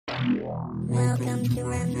Welcome to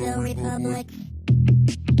Remso Republic.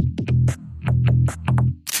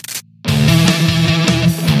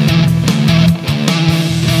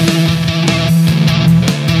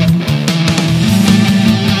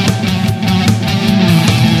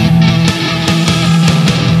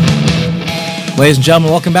 Ladies and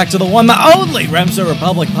gentlemen, welcome back to the one, the only Remso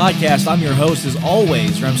Republic podcast. I'm your host, as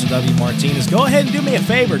always, Remso W. Martinez. Go ahead and do me a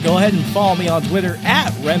favor. Go ahead and follow me on Twitter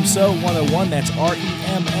at Remso101. That's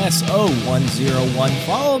REMSO101.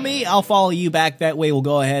 Follow me. I'll follow you back. That way we'll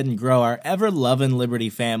go ahead and grow our ever-loving Liberty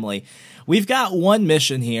family. We've got one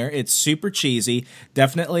mission here. It's super cheesy,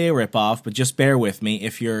 definitely a ripoff, but just bear with me.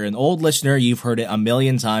 If you're an old listener, you've heard it a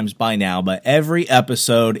million times by now, but every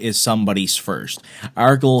episode is somebody's first.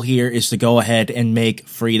 Our goal here is to go ahead and make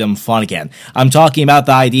freedom fun again. I'm talking about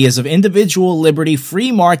the ideas of individual liberty,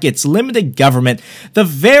 free markets, limited government, the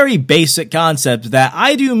very basic concept that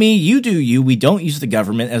I do me, you do you, we don't use the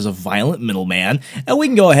government as a violent middleman, and we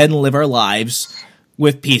can go ahead and live our lives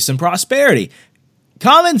with peace and prosperity.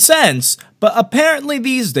 Common sense, but apparently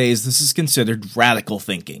these days this is considered radical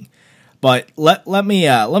thinking. But let me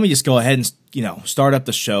just go ahead and start up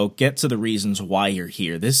the show, get to the reasons why you're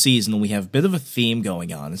here. This season we have a bit of a theme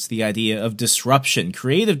going on. It's the idea of disruption,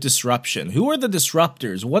 creative disruption. Who are the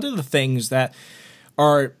disruptors? What are the things that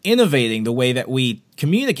are innovating the way that we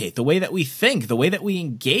communicate, the way that we think, the way that we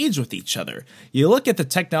engage with each other? You look at the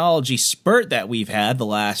technology spurt that we've had the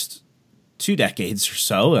last 2 decades or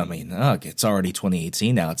so. I mean, it's already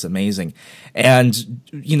 2018 now. It's amazing. And,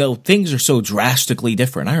 things are so drastically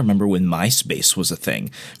different. I remember when MySpace was a thing.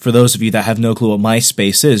 For those of you that have no clue what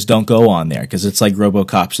MySpace is, don't go on there, because it's like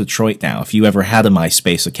RoboCop's Detroit now. If you ever had a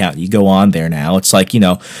MySpace account, you go on there now. It's like,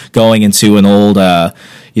 going into an old,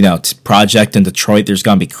 project in Detroit. There's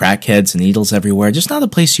going to be crackheads and needles everywhere. Just not a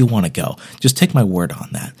place you want to go. Just take my word on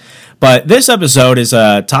that. But this episode is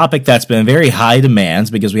a topic that's been in very high demands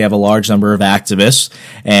because we have a large number of activists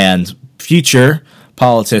and future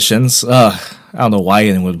politicians. I don't know why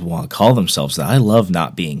anyone would want to call themselves that. I love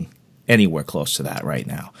not being anywhere close to that right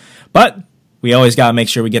now. But we always got to make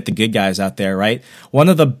sure we get the good guys out there, right? One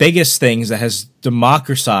of the biggest things that has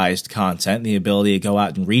democratized content, the ability to go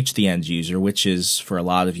out and reach the end user, which is for a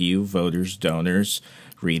lot of you, voters, donors,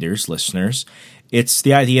 readers, listeners, it's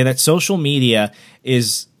the idea that social media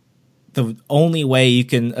is the only way you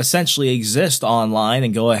can essentially exist online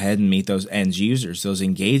and go ahead and meet those end users, those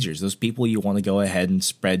engagers, those people you want to go ahead and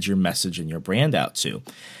spread your message and your brand out to.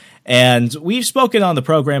 And we've spoken on the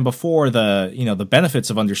program before the benefits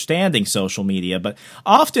of understanding social media, but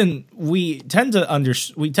often we tend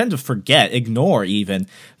to forget, ignore even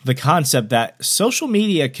the concept that social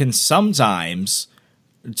media can sometimes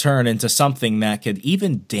turn into something that could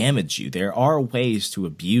even damage you. There are ways to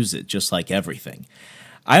abuse it, just like everything.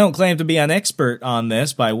 I don't claim to be an expert on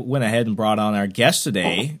this, but I went ahead and brought on our guest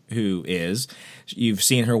today, who is, you've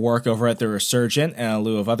seen her work over at The Resurgent and a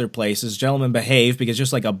lieu of other places. Gentlemen, behave, because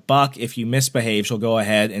just like a buck, if you misbehave, she'll go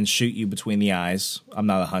ahead and shoot you between the eyes. I'm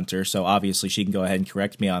not a hunter, so obviously she can go ahead and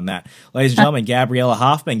correct me on that. Ladies and gentlemen, Gabriella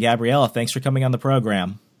Hoffman. Gabriella, thanks for coming on the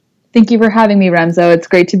program. Thank you for having me, Remso. It's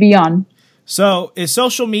great to be on. So, is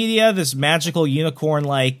social media this magical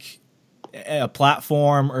unicorn-like a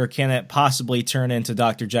platform, or can it possibly turn into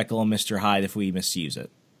Dr. Jekyll and Mr. Hyde if we misuse it?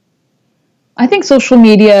 I think social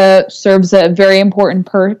media serves a very important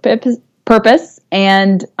purpose,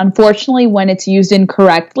 and unfortunately, when it's used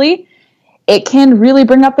incorrectly, it can really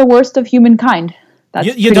bring up the worst of humankind.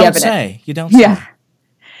 That's you don't evident. Say. You don't say. Yeah.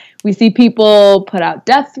 We see people put out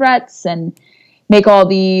death threats and make all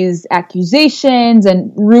these accusations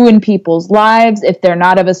and ruin people's lives if they're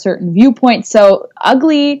not of a certain viewpoint. So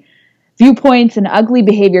ugly viewpoints and ugly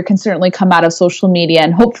behavior can certainly come out of social media,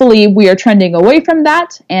 and hopefully we are trending away from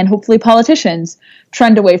that, and hopefully politicians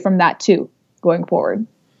trend away from that too going forward.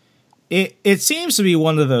 It seems to be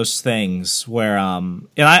one of those things where, and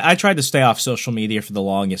I tried to stay off social media for the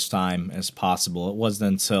longest time as possible. It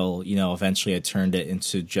wasn't until, eventually I turned it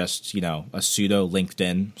into just, a pseudo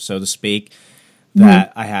LinkedIn, so to speak,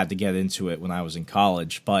 that I had to get into it when I was in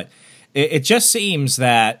college. But it just seems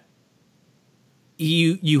that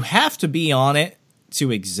you have to be on it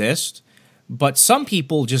to exist, but some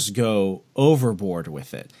people just go overboard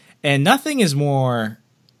with it. And nothing is more,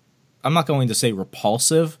 I'm not going to say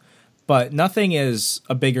repulsive, but nothing is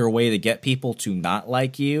a bigger way to get people to not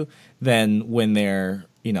like you than when their,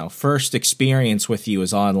 first experience with you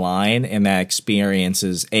is online, and that experience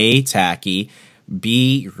is A, tacky,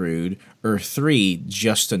 B, rude, or 3,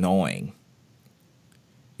 just annoying.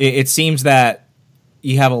 It seems that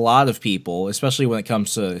you have a lot of people, especially when it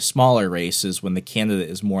comes to smaller races, when the candidate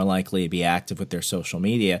is more likely to be active with their social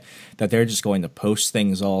media, that they're just going to post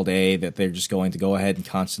things all day, that they're just going to go ahead and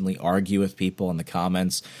constantly argue with people in the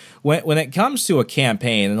comments. When it comes to a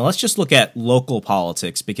campaign, and let's just look at local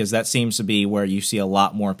politics, because that seems to be where you see a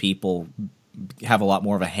lot more people have a lot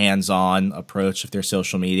more of a hands-on approach with their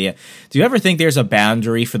social media. Do you ever think there's a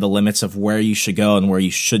boundary for the limits of where you should go and where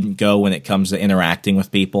you shouldn't go when it comes to interacting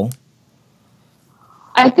with people?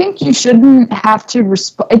 I think you shouldn't have to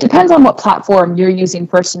respond. It depends on what platform you're using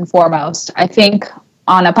first and foremost. I think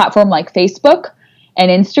on a platform like Facebook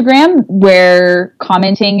and Instagram, where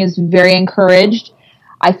commenting is very encouraged,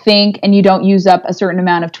 I think, and you don't use up a certain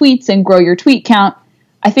amount of tweets and grow your tweet count,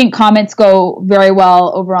 I think comments go very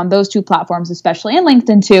well over on those two platforms, especially, and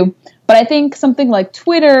LinkedIn too. But I think something like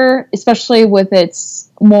Twitter, especially with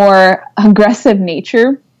its more aggressive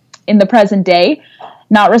nature in the present day,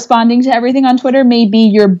 not responding to everything on Twitter may be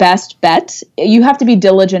your best bet. You have to be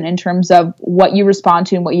diligent in terms of what you respond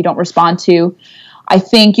to and what you don't respond to. I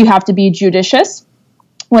think you have to be judicious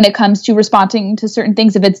when it comes to responding to certain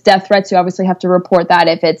things. If it's death threats, you obviously have to report that.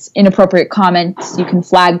 If it's inappropriate comments, you can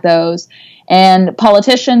flag those. And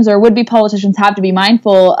politicians or would-be politicians have to be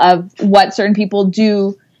mindful of what certain people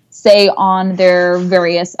do say on their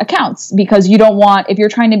various accounts, because you don't want, if you're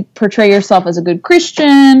trying to portray yourself as a good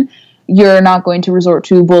Christian, you're not going to resort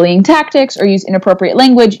to bullying tactics or use inappropriate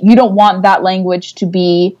language. You don't want that language to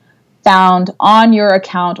be found on your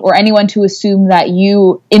account, or anyone to assume that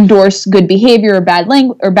you endorse good behavior or bad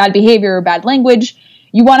behavior or bad language.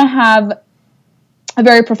 You want to have a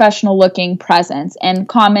very professional looking presence, and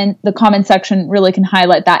the comment section really can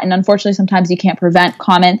highlight that. And unfortunately, sometimes you can't prevent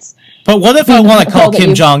comments. But what if I want to call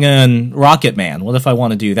Kim Jong-un Rocket Man? What if I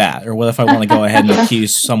want to do that? Or what if I want to go ahead and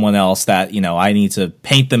accuse someone else that, I need to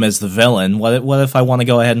paint them as the villain? What if I want to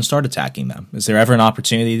go ahead and start attacking them? Is there ever an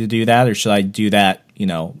opportunity to do that? Or should I do that,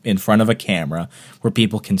 in front of a camera where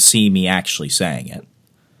people can see me actually saying it?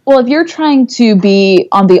 Well, if you're trying to be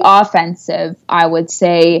on the offensive, I would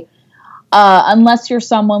say, unless you're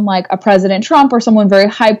someone like a President Trump or someone very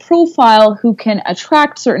high profile who can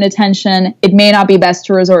attract certain attention, it may not be best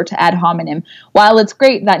to resort to ad hominem. While it's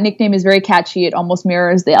great, that nickname is very catchy. It almost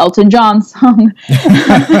mirrors the Elton John song.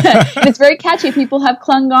 It's very catchy. People have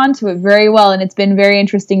clung on to it very well, and it's been very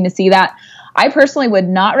interesting to see that. I personally would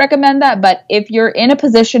not recommend that, but if you're in a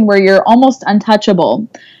position where you're almost untouchable,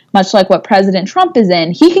 much like what President Trump is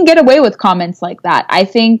in, he can get away with comments like that. I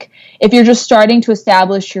think if you're just starting to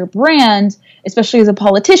establish your brand, especially as a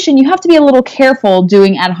politician, you have to be a little careful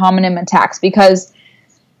doing ad hominem attacks, because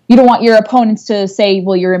you don't want your opponents to say,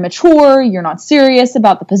 well, you're immature, you're not serious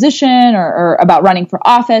about the position or about running for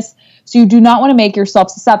office. So you do not want to make yourself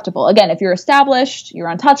susceptible. Again, if you're established, you're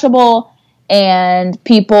untouchable, and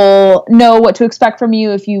people know what to expect from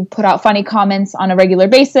you if you put out funny comments on a regular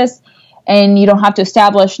basis, and you don't have to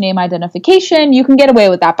establish name identification, you can get away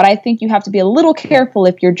with that. But I think you have to be a little careful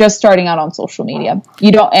if you're just starting out on social media.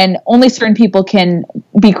 And only certain people can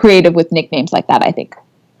be creative with nicknames like that, I think.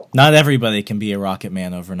 Not everybody can be a Rocket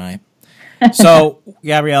Man overnight. So,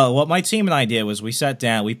 Gabriella, what my team and I did was we sat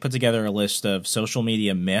down, we put together a list of social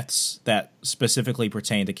media myths that specifically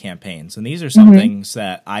pertain to campaigns. And these are some things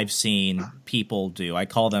that I've seen people do. I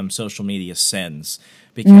call them social media sins,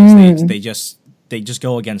 because they just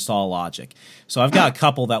go against all logic. So I've got a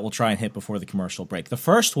couple that we'll try and hit before the commercial break. The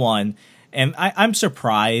first one, and I'm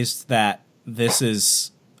surprised that this is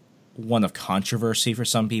one of controversy for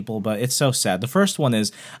some people, but it's so sad. The first one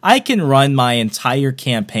is, I can run my entire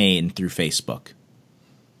campaign through Facebook.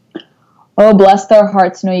 Oh, bless their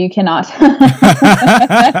hearts. No, you cannot.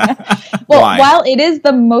 Well, Why? While it is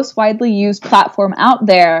the most widely used platform out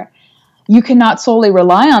there, you cannot solely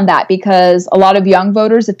rely on that, because a lot of young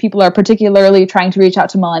voters, if people are particularly trying to reach out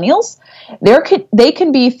to millennials, they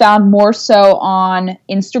can be found more so on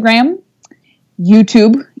Instagram,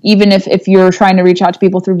 YouTube, even if you're trying to reach out to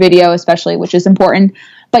people through video, especially, which is important.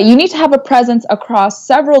 But you need to have a presence across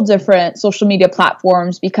several different social media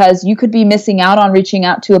platforms, because you could be missing out on reaching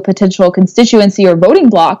out to a potential constituency or voting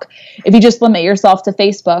block if you just limit yourself to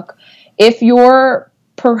Facebook. If you're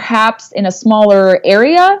perhaps in a smaller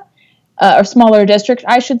area, or smaller district,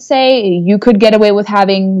 I should say, you could get away with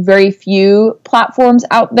having very few platforms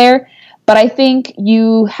out there. But I think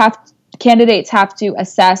candidates have to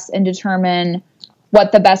assess and determine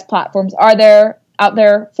what the best platforms are out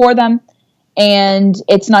there for them. And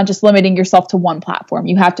it's not just limiting yourself to one platform.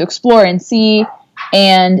 You have to explore and see,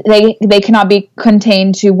 and they cannot be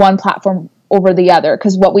contained to one platform over the other.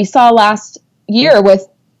 Because what we saw last year with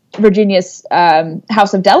Virginia's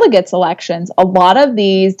House of Delegates elections, a lot of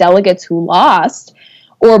these delegates who lost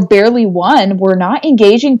or barely won were not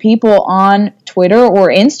engaging people on Twitter or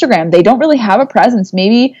Instagram. They don't really have a presence.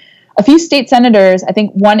 Maybe a few state senators, I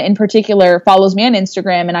think one in particular follows me on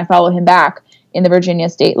Instagram and I follow him back in the Virginia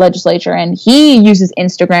state legislature, and he uses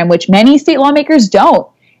Instagram, which many state lawmakers don't.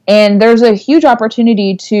 And there's a huge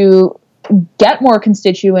opportunity to get more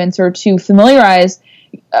constituents or to familiarize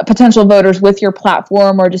potential voters with your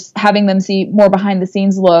platform, or just having them see more behind the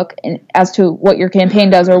scenes look as to what your campaign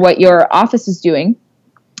does or what your office is doing.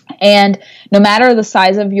 And no matter the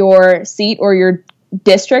size of your seat or your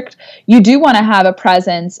district, you do want to have a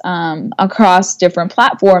presence across different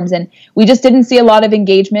platforms. And we just didn't see a lot of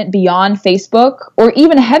engagement beyond Facebook, or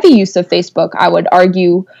even heavy use of Facebook, I would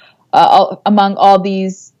argue, among all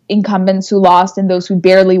these incumbents who lost and those who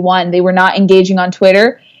barely won. They were not engaging on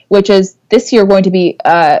Twitter, which is this year going to be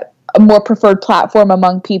a more preferred platform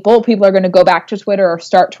among people. People are going to go back to Twitter or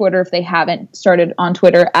start Twitter if they haven't started on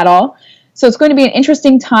Twitter at all. So it's going to be an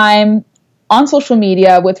interesting time on social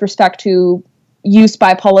media with respect to use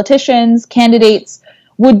by politicians, candidates,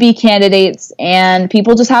 would-be candidates, and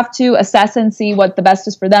people just have to assess and see what the best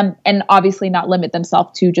is for them, and obviously not limit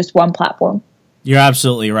themselves to just one platform. You're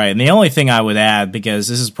absolutely right. And the only thing I would add, because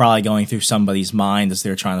this is probably going through somebody's mind as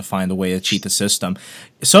they're trying to find a way to cheat the system,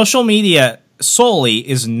 social media solely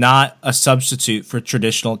is not a substitute for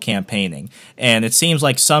traditional campaigning. And it seems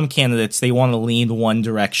like some candidates, they want to lean one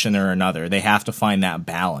direction or another. They have to find that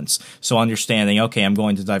balance. So understanding, okay, I'm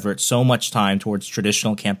going to divert so much time towards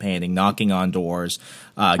traditional campaigning, knocking on doors,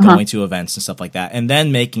 going to events and stuff like that, and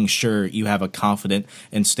then making sure you have a confident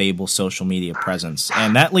and stable social media presence.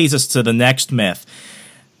 And that leads us to the next myth.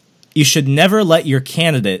 You should never let your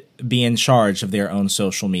candidate be in charge of their own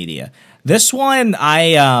social media. This one,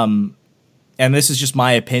 and this is just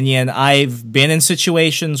my opinion, I've been in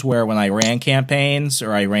situations where when I ran campaigns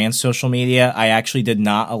or I ran social media, I actually did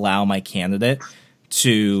not allow my candidate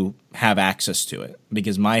to have access to it,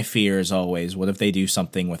 because my fear is always, what if they do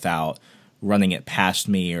something without running it past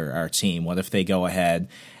me or our team? What if they go ahead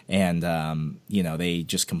and, they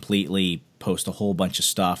just completely post a whole bunch of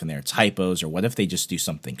stuff and there are typos, or what if they just do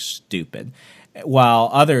something stupid? While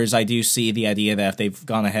others, I do see the idea that if they've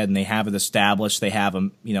gone ahead and they have it established, they have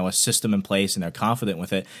a system in place and they're confident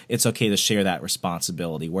with it, it's okay to share that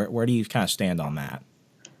responsibility. Where do you kind of stand on that?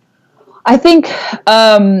 I think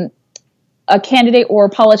a candidate or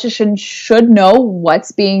politician should know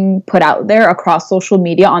what's being put out there across social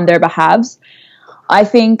media on their behalves. I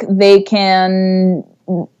think they can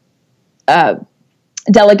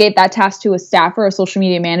delegate that task to a staffer, a social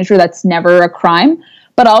media manager. That's never a crime.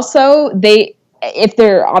 But also, if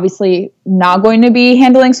they're obviously not going to be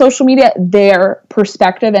handling social media, their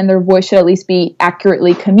perspective and their voice should at least be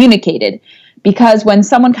accurately communicated. Because when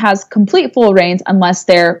someone has complete full reins, unless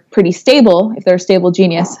they're pretty stable, if they're a stable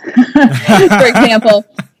genius, for example,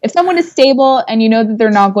 if someone is stable and you know that they're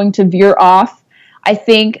not going to veer off, I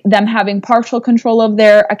think them having partial control of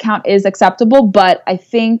their account is acceptable. But I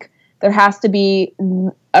think there has to be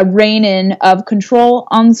a rein-in of control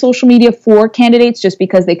on social media for candidates, just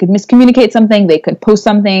because they could miscommunicate something, they could post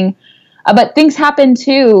something. But things happen,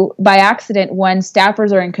 too, by accident when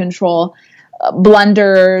staffers are in control.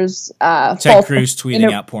 Blunders. Ted Cruz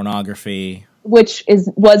tweeting out pornography. Which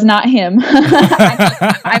was not him.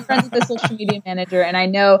 I'm friends with the social media manager, and I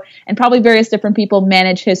know, and probably various different people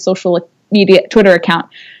manage his social media Twitter account.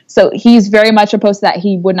 So he's very much opposed to that.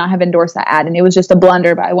 He would not have endorsed that ad, and it was just a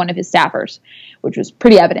blunder by one of his staffers, which was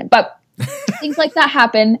pretty evident. But things like that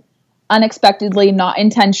happen unexpectedly, not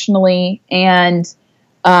intentionally, and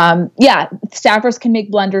staffers can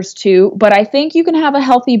make blunders too. But I think you can have a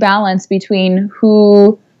healthy balance between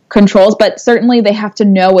who controls, but certainly they have to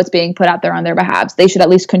know what's being put out there on their behalf. They should at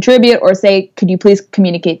least contribute or say, could you please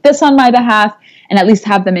communicate this on my behalf, and at least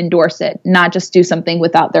have them endorse it, not just do something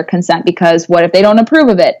without their consent, because what if they don't approve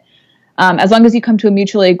of it? As long as you come to a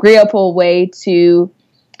mutually agreeable way to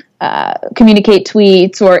communicate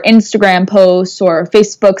tweets or Instagram posts or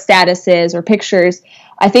Facebook statuses or pictures,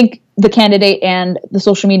 I think the candidate and the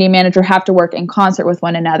social media manager have to work in concert with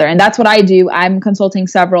one another. And that's what I do. I'm consulting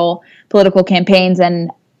several political campaigns,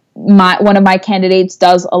 and one of my candidates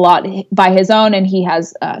does a lot by his own, and he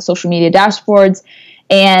has social media dashboards.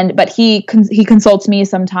 But he consults me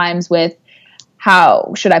sometimes with,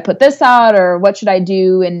 how should I put this out, or what should I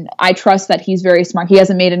do? And I trust that he's very smart. He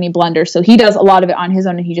hasn't made any blunders. So he does a lot of it on his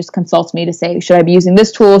own, and he just consults me to say, should I be using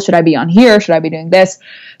this tool? Should I be on here? Should I be doing this?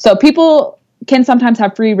 So people can sometimes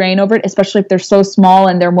have free reign over it, especially if they're so small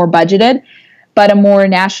and they're more budgeted. But a more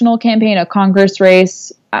national campaign, a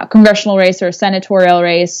congressional race, or a senatorial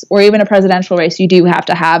race, or even a presidential race, you do have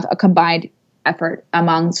to have a combined effort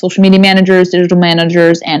among social media managers, digital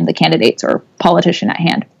managers, and the candidates or politician at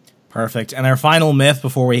hand. Perfect. And our final myth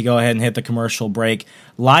before we go ahead and hit the commercial break,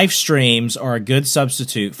 live streams are a good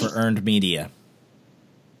substitute for earned media.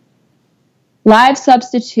 Live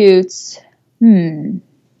substitutes, I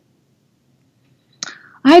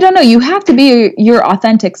don't know. You have to be your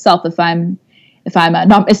authentic self if I'm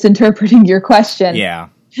not misinterpreting your question. Yeah.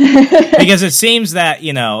 Because it seems that,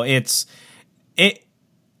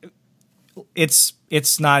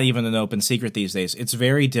 it's not even an open secret these days. It's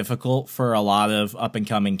very difficult for a lot of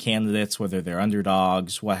up-and-coming candidates, whether they're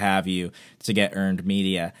underdogs, what have you, to get earned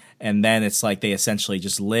media. And then it's like they essentially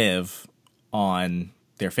just live on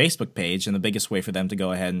their Facebook page, and the biggest way for them to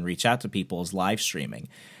go ahead and reach out to people is live streaming.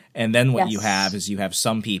 And then what you have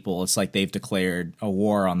some people, it's like they've declared a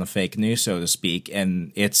war on the fake news, so to speak,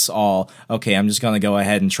 and it's all, okay, I'm just going to go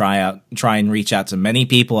ahead and try and reach out to many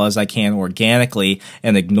people as I can organically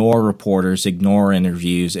and ignore reporters, ignore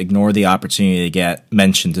interviews, ignore the opportunity to get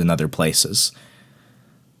mentioned in other places.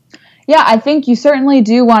 Yeah, I think you certainly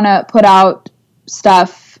do want to put out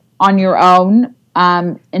stuff on your own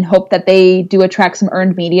and hope that they do attract some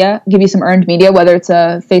earned media, give you some earned media, whether it's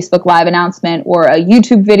a Facebook Live announcement or a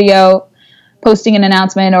YouTube video posting an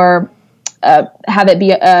announcement, or have it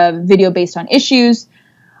be a video based on issues,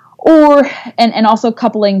 and also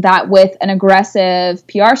coupling that with an aggressive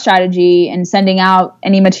PR strategy and sending out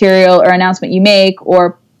any material or announcement you make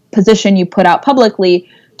or position you put out publicly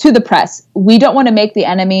to the press. We don't want to make the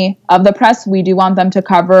enemy of the press. We do want them to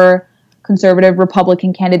cover conservative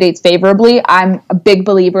Republican candidates favorably. I'm a big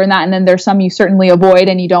believer in that. And then there's some you certainly avoid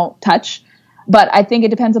and you don't touch. But I think it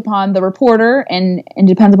depends upon the reporter and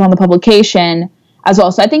depends upon the publication as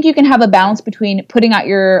well. So I think you can have a balance between putting out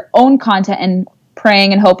your own content and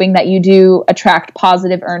praying and hoping that you do attract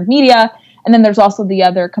positive earned media. And then there's also the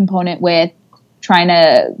other component with trying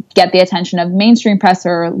to get the attention of mainstream press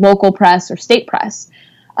or local press or state press,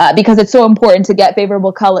 because it's so important to get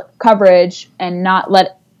favorable coverage and not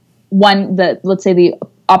let let's say the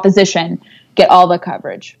opposition get all the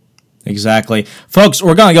coverage. Exactly. Folks,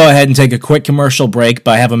 we're going to go ahead and take a quick commercial break,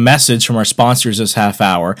 but I have a message from our sponsors this half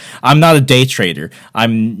hour. I'm not a day trader.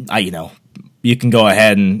 You can go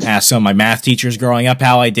ahead and ask some of my math teachers growing up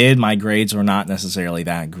how I did. My grades were not necessarily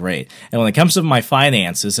that great. And when it comes to my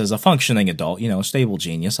finances, as a functioning adult, stable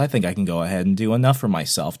genius, I think I can go ahead and do enough for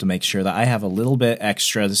myself to make sure that I have a little bit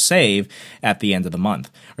extra to save at the end of the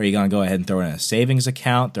month. Are you going to go ahead and throw it in a savings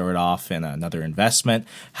account, throw it off in another investment?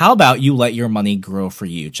 How about you let your money grow for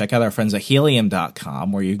you? Check out our friends at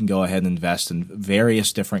helium.com, where you can go ahead and invest in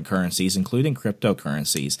various different currencies, including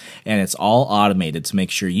cryptocurrencies. And it's all automated to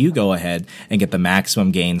make sure you go ahead and get the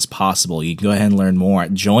maximum gains possible. You can go ahead and learn more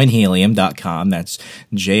at joinhelium.com. That's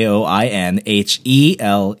JOINHELEUM,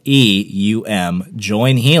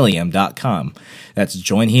 joinhelium.com. That's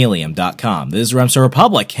joinhelium.com. This is Remso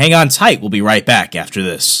Republic. Hang on tight. We'll be right back after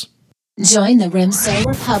this. Join the Remso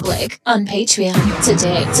Republic on Patreon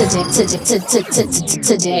today.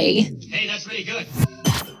 Hey, that's pretty good.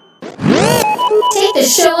 Take the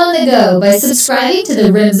show on the go by subscribing to the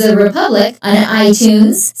Remso Republic on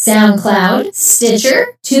iTunes, SoundCloud,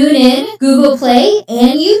 Stitcher, TuneIn, Google Play,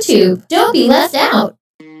 and YouTube. Don't be left out.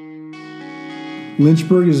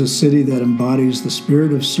 Lynchburg is a city that embodies the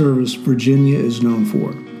spirit of service Virginia is known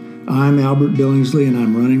for. I'm Albert Billingsley, and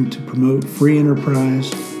I'm running to promote free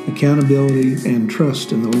enterprise, accountability, and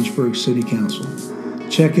trust in the Lynchburg City Council.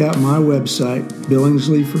 Check out my website,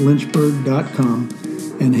 billingsleyforlynchburg.com,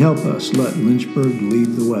 and help us let Lynchburg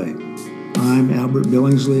lead the way. I'm Albert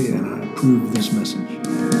Billingsley, and I approve this message.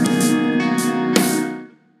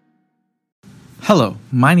 Hello,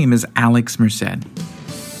 my name is Alex Merced,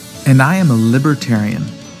 and I am a libertarian.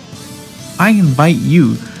 I invite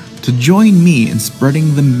you to join me in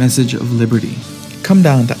spreading the message of liberty. Come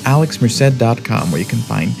down to alexmerced.com, where you can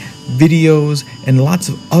find videos and lots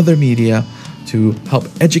of other media to help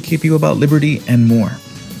educate you about liberty and more.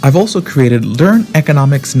 I've also created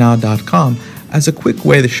LearnEconomicsNow.com as a quick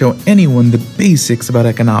way to show anyone the basics about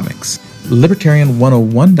economics.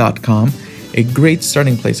 Libertarian101.com, a great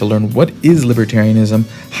starting place to learn what is libertarianism,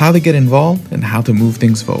 how to get involved, and how to move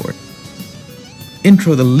things forward.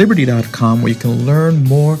 IntroToLiberty.com, where you can learn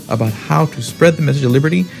more about how to spread the message of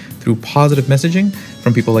liberty through positive messaging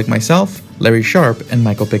from people like myself, Larry Sharp, and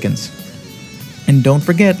Michael Pickens. And don't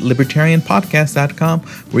forget libertarianpodcast.com,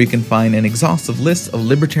 where you can find an exhaustive list of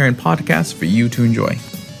libertarian podcasts for you to enjoy.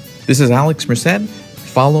 This is Alex Merced.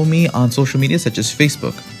 Follow me on social media such as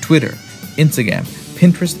Facebook, Twitter, Instagram,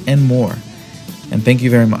 Pinterest, and more. And thank you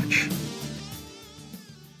very much.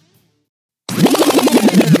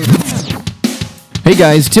 Hey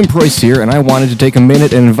guys, Tim Preuss here, and I wanted to take a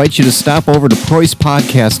minute and invite you to stop over to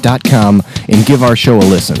PreussPodcast.com and give our show a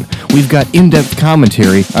listen. We've got in-depth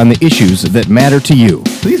commentary on the issues that matter to you.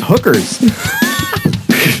 These hookers,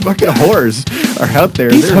 fucking whores, are out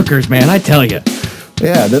there. These hookers, man, I tell you.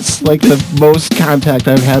 Yeah, that's like the most contact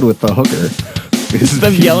I've had with the hooker. Is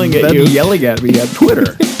them yelling at you. Them yelling at me on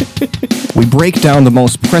Twitter. We break down the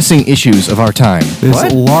most pressing issues of our time.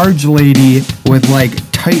 This large lady with like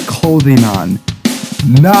tight clothing on.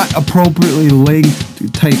 Not appropriately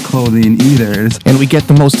length tight clothing either. And we get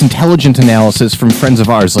the most intelligent analysis from friends of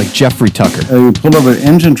ours like Jeffrey Tucker. We pulled over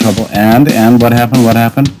engine trouble, and what happened? What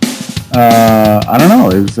happened? I don't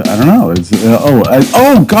know.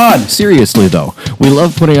 Oh God! Seriously though, we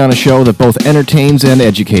love putting on a show that both entertains and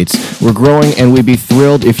educates. We're growing, and we'd be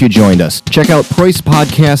thrilled if you joined us. Check out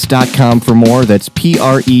PreussPodcast.com for more. That's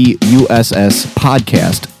PREUSS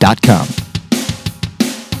podcast.com.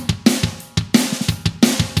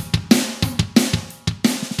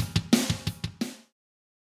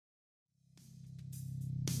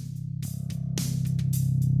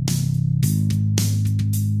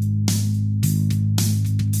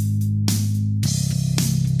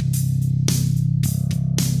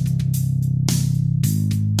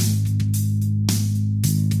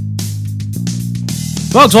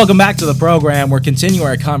 Folks, welcome back to the program. We're continuing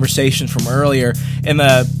our conversation from earlier.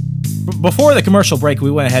 Before the commercial break,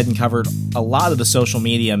 we went ahead and covered a lot of the social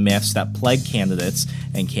media myths that plague candidates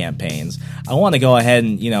and campaigns. I want to go ahead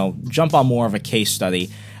and, jump on more of a case study.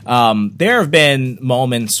 There have been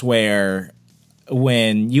moments where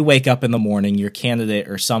when you wake up in the morning, your candidate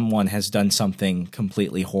or someone has done something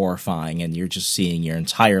completely horrifying, and you're just seeing your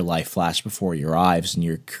entire life flash before your eyes and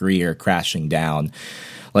your career crashing down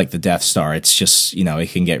like the Death Star. It's just, it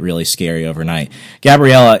can get really scary overnight.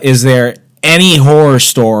 Gabriella, is there any horror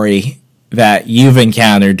story that you've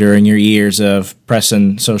encountered during your years of press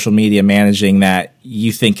and social media managing that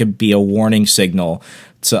you think could be a warning signal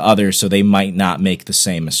to others so they might not make the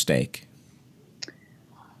same mistake?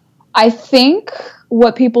 I think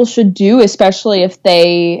what people should do, especially if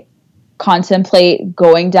they contemplate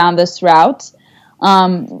going down this route,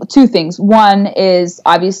 two things. One is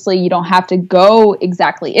obviously you don't have to go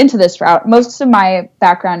exactly into this route. Most of my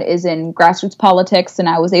background is in grassroots politics, and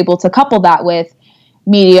I was able to couple that with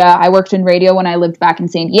media. I worked in radio when I lived back in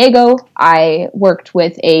San Diego. I worked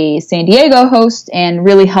with a San Diego host and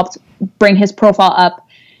really helped bring his profile up.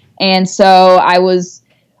 And so I was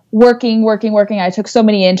working. I took so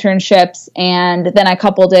many internships, and then I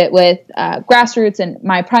coupled it with grassroots. And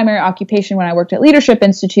my primary occupation when I worked at Leadership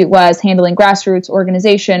Institute was handling grassroots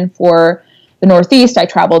organization for the Northeast. I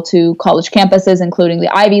traveled to college campuses, including the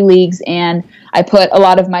Ivy Leagues, and I put a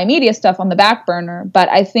lot of my media stuff on the back burner. But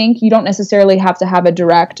I think you don't necessarily have to have a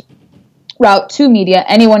direct route to media.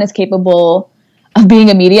 Anyone is capable of being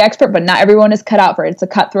a media expert, but not everyone is cut out for it. It's a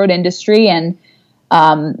cutthroat industry, and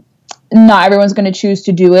not everyone's going to choose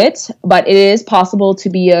to do it, but it is possible to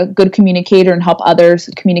be a good communicator and help others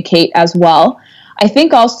communicate as well. I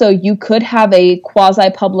think also you could have a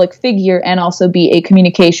quasi-public figure and also be a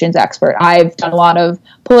communications expert. I've done a lot of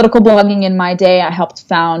political blogging in my day. I helped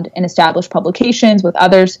found and establish publications with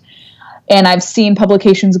others, and I've seen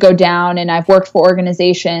publications go down, and I've worked for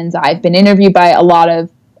organizations. I've been interviewed by a lot of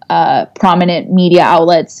prominent media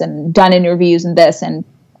outlets and done interviews and this, and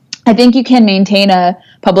I think you can maintain a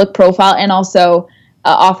public profile and also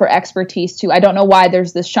offer expertise too. I don't know why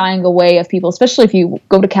there's this shying away of people, especially if you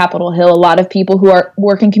go to Capitol Hill. A lot of people who are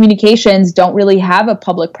working communications don't really have a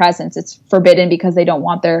public presence. It's forbidden because they don't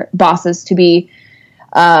want their bosses to be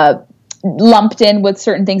lumped in with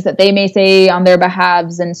certain things that they may say on their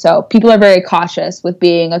behalves. And so people are very cautious with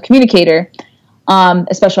being a communicator,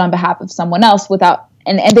 especially on behalf of someone else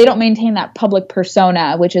and they don't maintain that public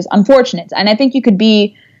persona, which is unfortunate. And I think you could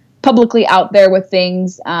be publicly out there with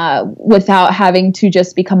things without having to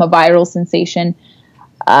just become a viral sensation.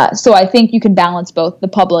 So I think you can balance both the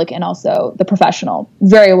public and also the professional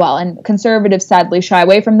very well. And conservatives sadly shy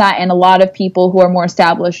away from that. And a lot of people who are more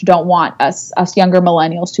established don't want us younger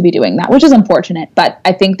millennials to be doing that, which is unfortunate. But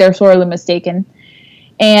I think they're sorely mistaken.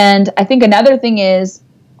 And I think another thing is,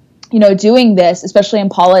 doing this, especially in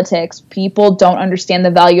politics, people don't understand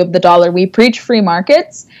the value of the dollar. We preach free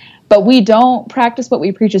markets, but we don't practice what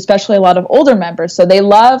we preach, especially a lot of older members. So they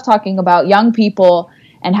love talking about young people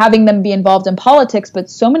and having them be involved in politics, but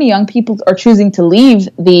so many young people are choosing to leave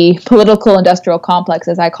the political industrial complex,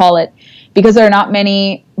 as I call it, because there are not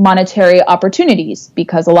many monetary opportunities,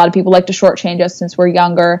 because a lot of people like to shortchange us since we're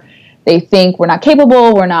younger. They think we're not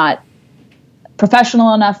capable, we're not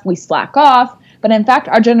professional enough, we slack off. But in fact,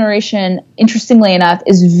 our generation, interestingly enough,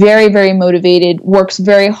 is very, very motivated, works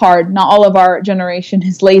very hard. Not all of our generation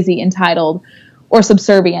is lazy, entitled, or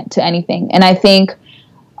subservient to anything. And I think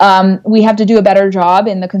we have to do a better job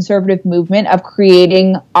in the conservative movement of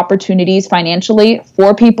creating opportunities financially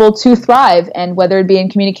for people to thrive. And whether it be in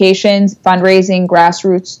communications, fundraising,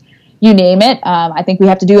 grassroots, you name it, I think we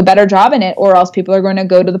have to do a better job in it, or else people are going to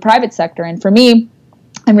go to the private sector. And for me,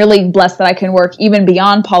 I'm really blessed that I can work even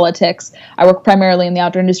beyond politics. I work primarily in the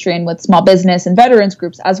outdoor industry and with small business and veterans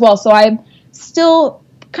groups as well. So I'm still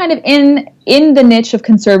kind of in the niche of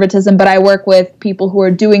conservatism, but I work with people who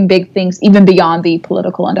are doing big things even beyond the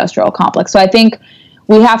political industrial complex. So I think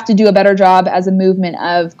we have to do a better job as a movement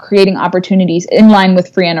of creating opportunities in line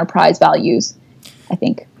with free enterprise values, I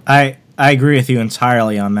think. I agree with you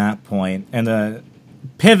entirely on that point. And the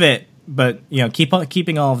pivot, but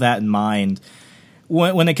keeping all of that in mind,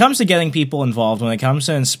 when it comes to getting people involved, when it comes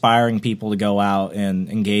to inspiring people to go out and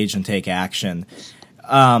engage and take action,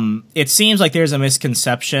 it seems like there's a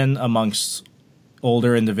misconception amongst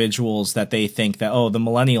older individuals that they think that, the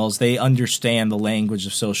millennials, they understand the language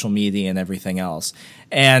of social media and everything else.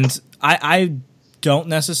 And I don't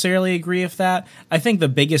necessarily agree with that. I think the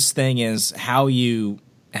biggest thing is how you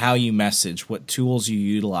message, what tools you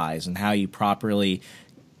utilize, and how you properly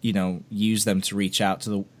use them to reach out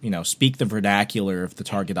to the, speak the vernacular of the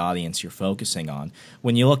target audience you're focusing on.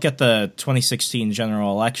 When you look at the 2016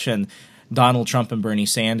 general election, Donald Trump and Bernie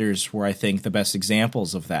Sanders were, I think, the best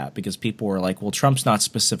examples of that, because people were like, well, Trump's not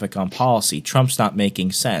specific on policy. Trump's not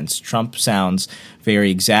making sense. Trump sounds very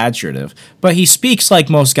exaggerative. But he speaks like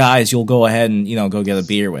most guys you'll go ahead and, go get a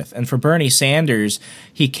beer with. And for Bernie Sanders,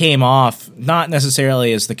 he came off not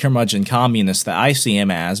necessarily as the curmudgeon communist that I see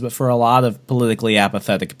him as, but for a lot of politically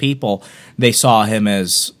apathetic people, they saw him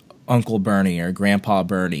as Uncle Bernie or Grandpa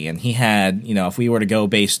Bernie. And he had, if we were to go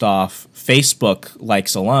based off Facebook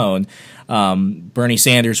likes alone, Bernie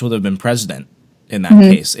Sanders would have been president in that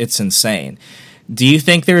case. It's insane. Do you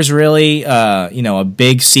think there's really, a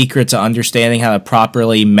big secret to understanding how to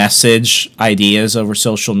properly message ideas over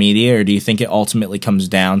social media, or do you think it ultimately comes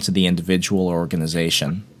down to the individual or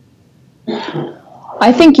organization?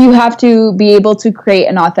 I think you have to be able to create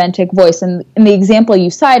an authentic voice. And in the example you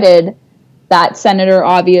cited, that senator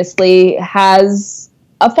obviously has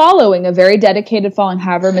a following, a very dedicated following,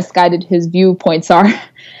 however misguided his viewpoints are.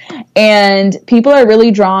 And people are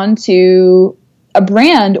really drawn to a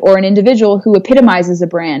brand or an individual who epitomizes a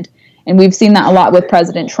brand. And we've seen that a lot with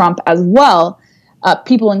President Trump as well.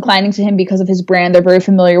 People inclining to him because of his brand. They're very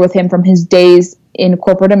familiar with him from his days in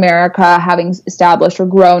corporate America, having established or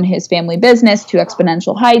grown his family business to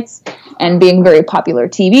exponential heights and being a very popular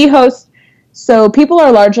TV host. So people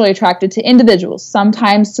are largely attracted to individuals,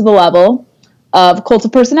 sometimes to the level of cult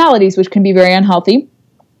of personalities, which can be very unhealthy.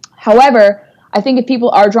 However, I think if people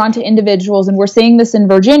are drawn to individuals, and we're seeing this in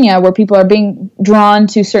Virginia, where people are being drawn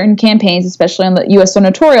to certain campaigns, especially on the U.S.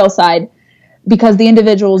 senatorial side, because the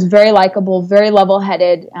individual is very likable, very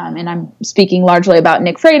level-headed, and I'm speaking largely about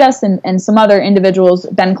Nick Freitas and some other individuals,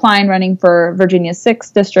 Ben Klein running for Virginia's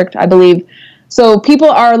 6th district, I believe. So people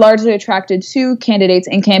are largely attracted to candidates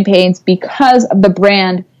and campaigns because of the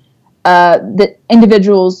brand that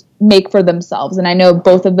individuals make for themselves. And I know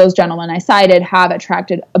both of those gentlemen I cited have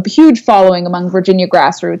attracted a huge following among Virginia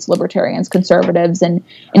grassroots, libertarians, conservatives, and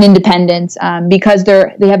independents because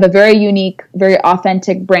they have a very unique, very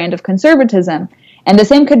authentic brand of conservatism. And the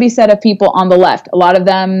same could be said of people on the left. A lot of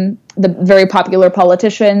them, the very popular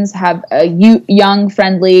politicians, have a young,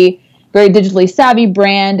 friendly, very digitally savvy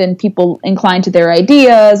brand, and people inclined to their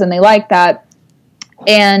ideas, and they like that.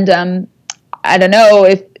 And I don't know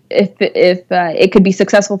if it could be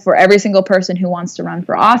successful for every single person who wants to run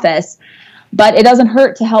for office, but it doesn't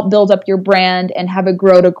hurt to help build up your brand and have it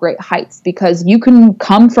grow to great heights, because you can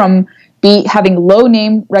come from having low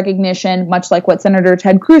name recognition, much like what Senator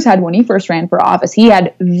Ted Cruz had when he first ran for office. He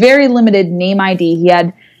had very limited name ID. He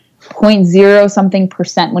had 0.0 something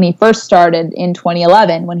percent when he first started in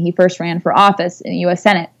 2011, when he first ran for office in the U.S.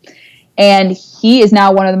 Senate. And he is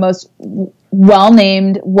now one of the most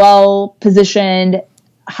well-named, well-positioned,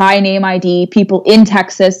 high name ID people in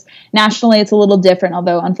Texas. Nationally, it's a little different,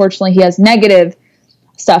 although unfortunately he has negative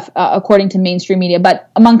stuff according to mainstream media.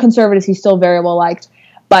 But among conservatives, he's still very well liked.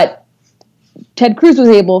 But Ted Cruz was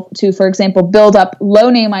able to, for example, build up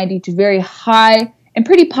low name ID to very high and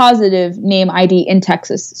pretty positive name ID in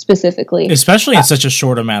Texas specifically. Especially in such a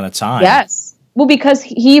short amount of time. Yes. Well, because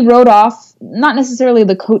he rode off, not necessarily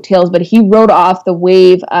the coattails, but he rode off the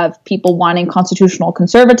wave of people wanting constitutional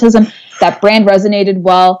conservatism. That brand resonated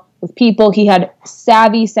well. with people. He had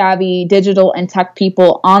savvy digital and tech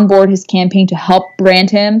people on board his campaign to help brand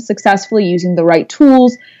him successfully using the right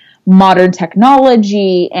tools, modern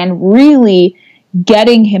technology, and really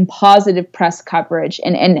getting him positive press coverage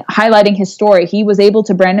and highlighting his story. He was able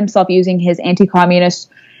to brand himself using his anti-communist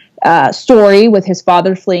story with his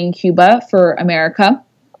father fleeing Cuba for America,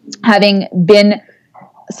 having been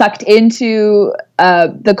sucked into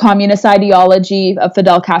the communist ideology of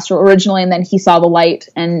Fidel Castro originally, and then he saw the light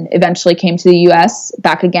and eventually came to the U.S.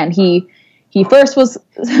 back again. He first was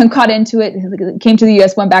caught into it, came to the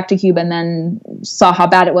U.S., went back to Cuba, and then saw how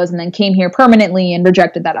bad it was, and then came here permanently and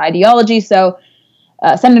rejected that ideology. So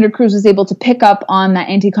Senator Cruz was able to pick up on that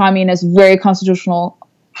anti-communist, very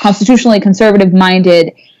constitutionally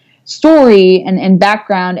conservative-minded story and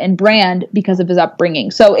background and brand because of his upbringing.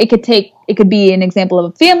 So it could be an example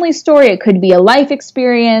of a family story. It could be a life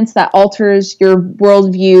experience that alters your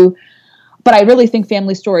worldview. But I really think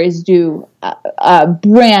family stories do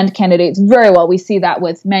brand candidates very well. We see that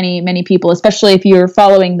with many people, especially if you're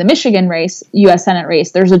following the Michigan race, U.S. Senate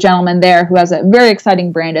race. There's a gentleman there who has a very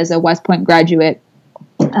exciting brand as a West Point graduate,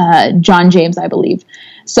 John James, I believe.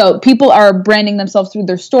 So people are branding themselves through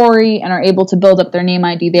their story and are able to build up their name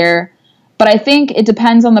ID there. But I think it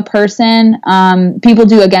depends on the person. People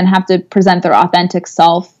do, again, have to present their authentic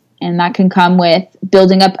self, and that can come with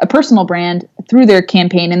building up a personal brand through their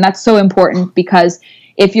campaign. And that's so important because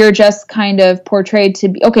if you're just kind of portrayed to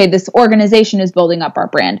be, okay, this organization is building up our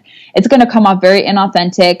brand, it's going to come off very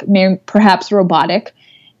inauthentic, perhaps robotic,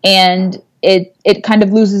 and it kind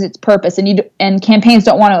of loses its purpose. And campaigns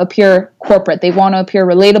don't want to appear corporate. They want to appear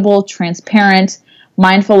relatable, transparent,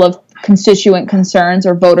 mindful of constituent concerns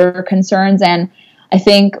or voter concerns. And I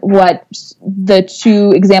think what the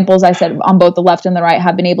two examples I said on both the left and the right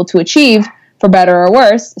have been able to achieve, for better or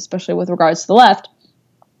worse, especially with regards to the left,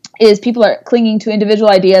 is people are clinging to individual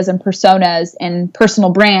ideas and personas and personal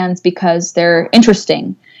brands because they're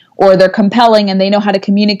interesting or they're compelling and they know how to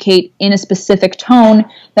communicate in a specific tone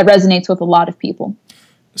that resonates with a lot of people.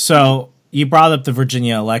 So you brought up the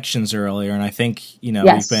Virginia elections earlier, and I think,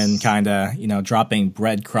 Yes. we've been kind of, dropping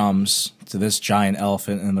breadcrumbs to this giant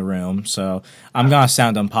elephant in the room. So I'm going to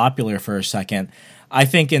sound unpopular for a second. I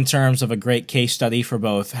think in terms of a great case study for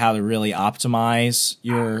both how to really optimize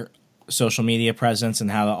your social media presence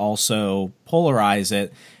and how to also polarize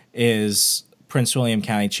it is Prince William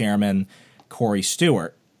County Chairman Corey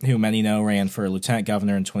Stewart, who many know ran for lieutenant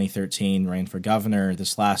governor in 2013, ran for governor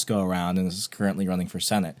this last go-around, and is currently running for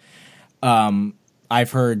Senate.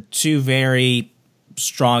 I've heard two very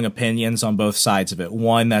strong opinions on both sides of it.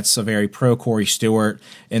 One that's a very pro-Corey Stewart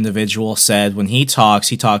individual said when he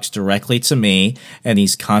talks directly to me, and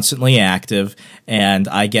he's constantly active, and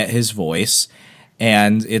I get his voice,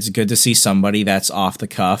 and it's good to see somebody that's off the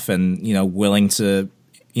cuff and, willing to,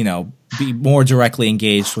 be more directly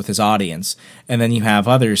engaged with his audience. And then you have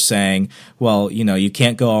others saying, well, you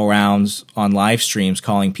can't go around on live streams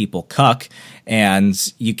calling people cuck,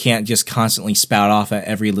 and you can't just constantly spout off at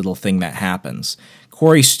every little thing that happens.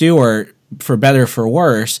 Corey Stewart, for better or for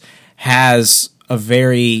worse, has a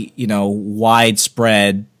very,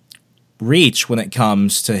 widespread reach when it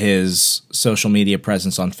comes to his social media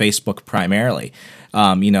presence on Facebook primarily.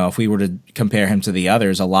 If we were to compare him to the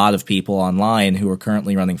others, a lot of people online who are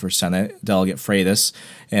currently running for Senate, Delegate Freitas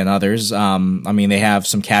and others, they have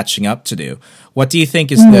some catching up to do. What do you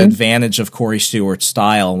think is the advantage of Corey Stewart's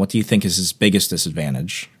style, and what do you think is his biggest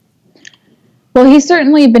disadvantage? Well, he's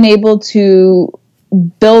certainly been able to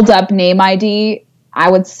build up name ID. I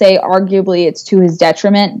would say arguably it's to his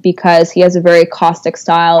detriment because he has a very caustic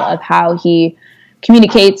style of how he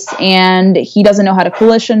communicates, and he doesn't know how to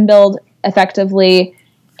coalition build effectively.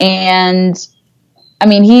 And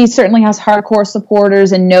he certainly has hardcore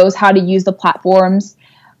supporters and knows how to use the platforms,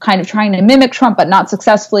 kind of trying to mimic Trump, but not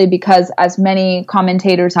successfully because, as many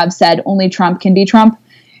commentators have said, only Trump can be Trump.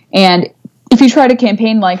 And if you try to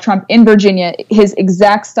campaign like Trump in Virginia, his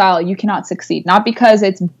exact style, you cannot succeed. Not because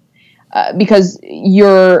it's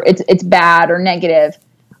it's bad or negative,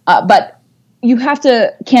 but you have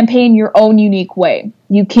to campaign your own unique way.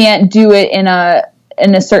 You can't do it in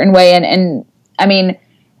a certain way. And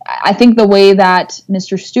I think the way that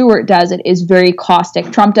Mr. Stewart does it is very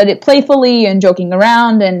caustic. Trump did it playfully and joking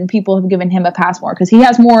around, and people have given him a pass more because he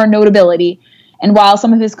has more notability. And while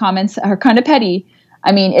some of his comments are kind of petty,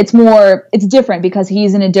 it's different because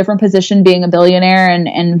he's in a different position, being a billionaire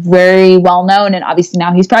and very well known. And obviously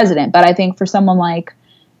now he's president. But I think for someone like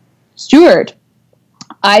Stewart,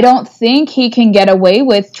 I don't think he can get away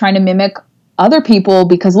with trying to mimic other people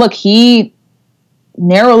because, look, he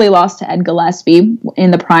narrowly lost to Ed Gillespie in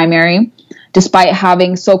the primary, despite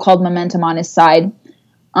having so-called momentum on his side.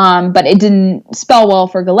 But it didn't spell well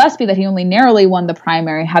for Gillespie that he only narrowly won the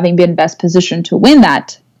primary, having been best positioned to win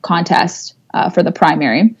that contest for the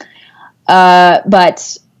primary.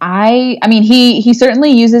 But I mean, he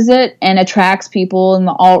certainly uses it and attracts people in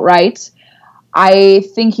the alt-right. I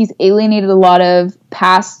think he's alienated a lot of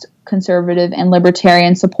past conservative and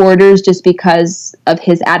libertarian supporters just because of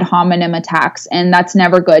his ad hominem attacks, and that's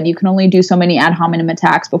never good. You can only do so many ad hominem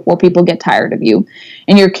attacks before people get tired of you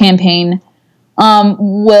and your campaign.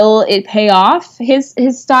 Will it pay off his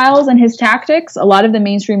styles and his tactics? A lot of the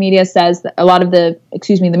mainstream media says that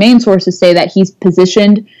the main sources say that he's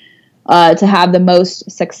positioned to have the most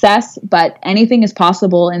success, but anything is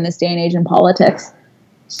possible in this day and age in politics.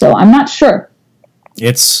 So I'm not sure.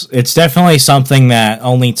 It's definitely something that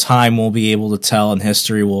only time will be able to tell, and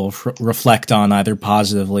history will reflect on either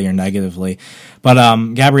positively or negatively. But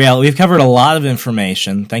Gabriella, we've covered a lot of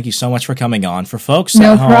information. Thank you so much for coming on. For folks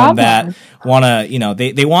at home that want to,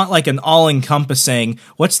 they want like an all-encompassing,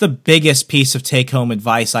 what's the biggest piece of take-home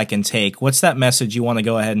advice I can take? What's that message you want to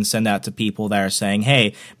go ahead and send out to people that are saying,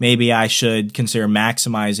 hey, maybe I should consider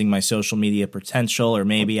maximizing my social media potential, or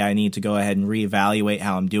maybe I need to go ahead and reevaluate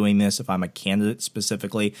how I'm doing this if I'm a candidate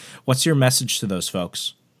specifically? What's your message to those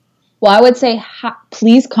folks? Well, I would say,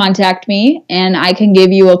 please contact me and I can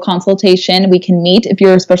give you a consultation. We can meet if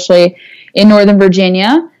you're especially in Northern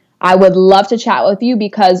Virginia. I would love to chat with you,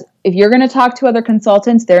 because if you're going to talk to other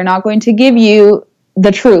consultants, they're not going to give you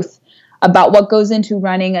the truth about what goes into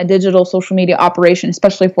running a digital social media operation,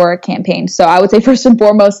 especially for a campaign. So I would say, first and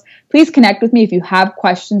foremost, please connect with me if you have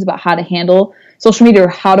questions about how to handle social media or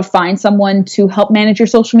how to find someone to help manage your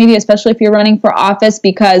social media, especially if you're running for office,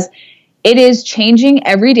 because it is changing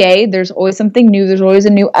every day. There's always something new. There's always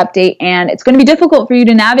a new update, and it's going to be difficult for you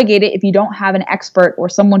to navigate it if you don't have an expert or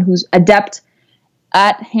someone who's adept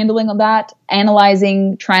at handling that,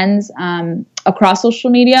 analyzing trends across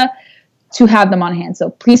social media, to have them on hand.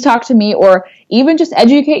 So please talk to me, or even just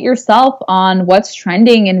educate yourself on what's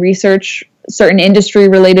trending and research certain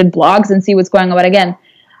industry-related blogs and see what's going on. But again,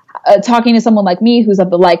 talking to someone like me who's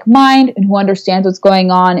of the like mind and who understands what's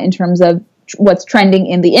going on in terms of what's trending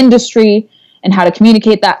in the industry and how to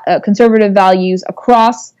communicate that conservative values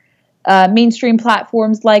across mainstream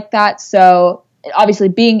platforms like that. So obviously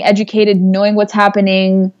being educated, knowing what's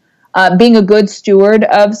happening, being a good steward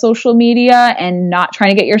of social media and not trying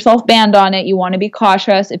to get yourself banned on it. You want to be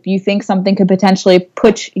cautious. If you think something could potentially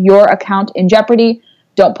put your account in jeopardy,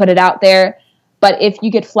 don't put it out there. But if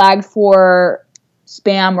you get flagged for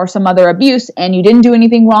spam or some other abuse and you didn't do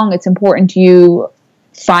anything wrong, it's important you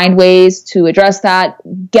find ways to address that.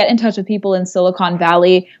 Get in touch with people in Silicon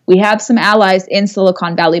Valley. We have some allies in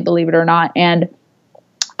Silicon Valley, believe it or not, and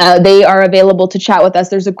they are available to chat with us.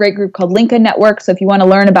 There's a great group called Lincoln Network. So if you want to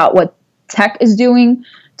learn about what tech is doing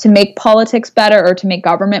to make politics better or to make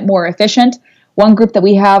government more efficient, one group that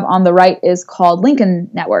we have on the right is called Lincoln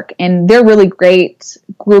Network, and they're really great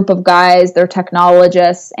group of guys. They're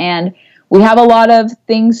technologists, and we have a lot of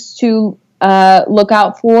things to look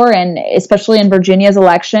out for, and especially in Virginia's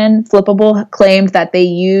election, Flippable claimed that they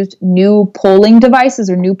used new polling devices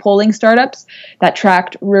or new polling startups that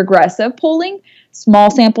tracked regressive polling, small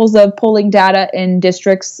samples of polling data in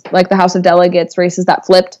districts like the House of Delegates, races that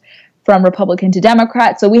flipped from Republican to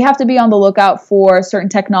Democrat. So we have to be on the lookout for certain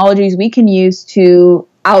technologies we can use to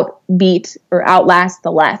outbeat or outlast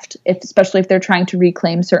the left, especially if they're trying to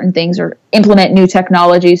reclaim certain things or implement new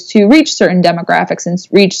technologies to reach certain demographics and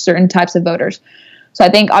reach certain types of voters. So I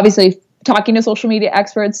think obviously talking to social media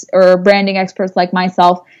experts or branding experts like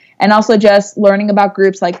myself, and also just learning about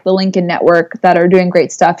groups like the Lincoln Network that are doing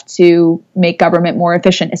great stuff to make government more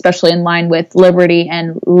efficient, especially in line with liberty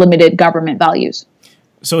and limited government values.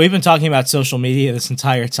 So we've been talking about social media this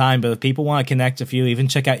entire time, but if people want to connect with you, even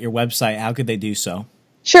check out your website, how could they do so?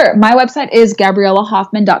 Sure. My website is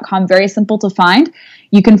GabriellaHoffman.com. Very simple to find.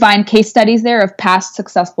 You can find case studies there of past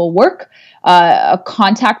successful work, a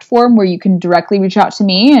contact form where you can directly reach out to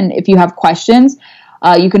me. And if you have questions,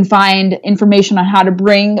 you can find information on how to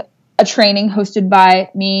bring a training hosted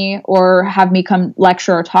by me or have me come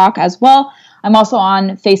lecture or talk as well. I'm also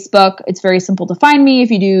on Facebook. It's very simple to find me.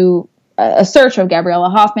 If you do a search of Gabriella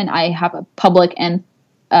Hoffman, I have a public and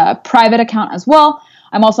private account as well.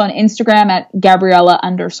 I'm also on Instagram at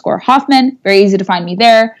Gabriella_Hoffman. Very easy to find me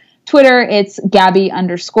there. Twitter, it's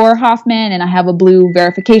Gabby_Hoffman, and I have a blue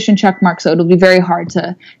verification check mark, so it'll be very hard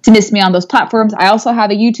to miss me on those platforms. I also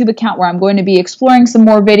have a YouTube account where I'm going to be exploring some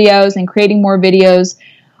more videos and creating more videos,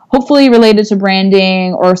 hopefully related to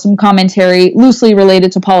branding or some commentary loosely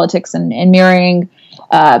related to politics and mirroring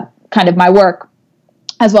kind of my work.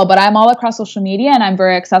 as well. But I'm all across social media, and I'm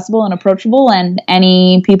very accessible and approachable. And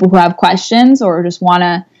any people who have questions or just want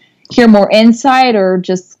to hear more insight or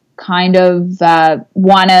just kind of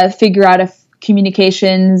want to figure out if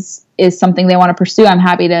communications is something they want to pursue, I'm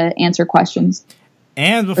happy to answer questions.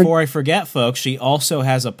 And before I forget, folks, she also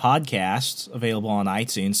has a podcast available on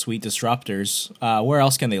iTunes, Sweet Disruptors. Where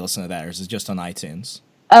else can they listen to that, or is it just on iTunes?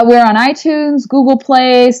 We're on iTunes, Google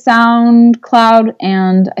Play, SoundCloud,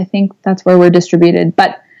 and I think that's where we're distributed.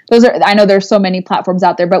 But I know there's so many platforms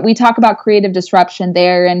out there, but we talk about creative disruption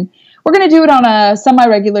there, and we're going to do it on a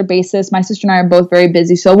semi-regular basis. My sister and I are both very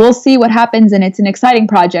busy, so we'll see what happens, and it's an exciting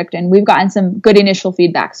project, and we've gotten some good initial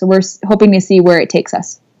feedback, so we're hoping to see where it takes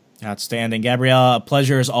us. Outstanding. Gabriella, a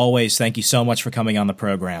pleasure as always. Thank you so much for coming on the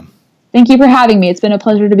program. Thank you for having me. It's been a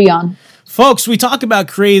pleasure to be on. Folks, we talk about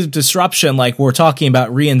creative disruption like we're talking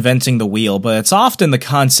about reinventing the wheel, but it's often the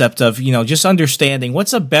concept of, just understanding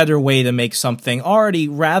what's a better way to make something already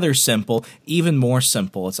rather simple, even more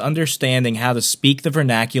simple. It's understanding how to speak the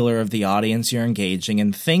vernacular of the audience you're engaging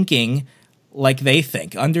and thinking like they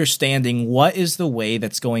think, understanding what is the way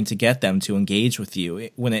that's going to get them to engage with you,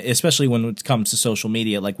 especially when it comes to social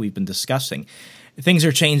media like we've been discussing. Things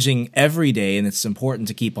are changing every day, and it's important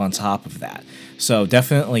to keep on top of that. So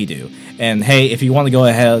definitely do. And hey, if you want to go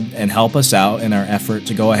ahead and help us out in our effort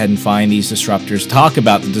to go ahead and find these disruptors, talk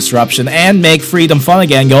about the disruption, and make freedom fun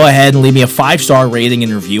again, go ahead and leave me a 5-star rating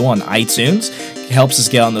and review on iTunes. It helps us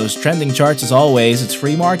get on those trending charts as always. It's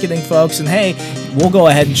free marketing, folks. And hey, we'll go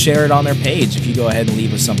ahead and share it on their page if you go ahead and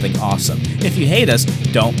leave us something awesome. If you hate us,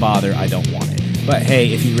 don't bother. I don't want it. But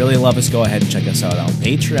hey, if you really love us, go ahead and check us out on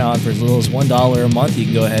Patreon for as little as $1 a month. You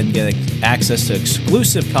can go ahead and get access to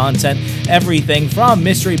exclusive content, everything from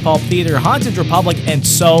Mystery Pulp Theater, Haunted Republic, and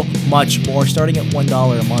so much more. Starting at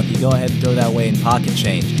 $1 a month, you go ahead and throw that away in pocket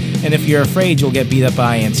change. And if you're afraid you'll get beat up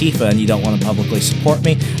by Antifa and you don't want to publicly support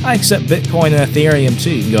me, I accept Bitcoin and Ethereum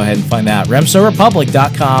too. You can go ahead and find that at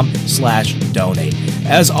remsorepublic.com/donate.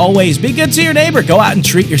 As always, be good to your neighbor. Go out and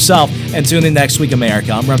treat yourself. And tune in next week,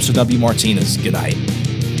 America. I'm Remso W. Martinez. Good night.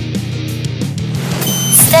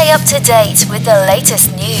 Stay up to date with the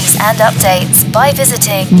latest news and updates by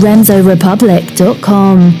visiting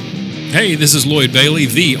RemsoRepublic.com. Hey, this is Lloyd Bailey,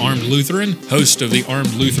 the Armed Lutheran, host of the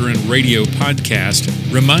Armed Lutheran Radio podcast,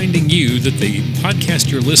 reminding you that the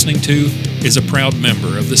podcast you're listening to is a proud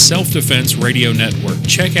member of the Self-Defense Radio Network.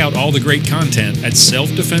 Check out all the great content at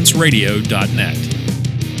selfdefenseradio.net.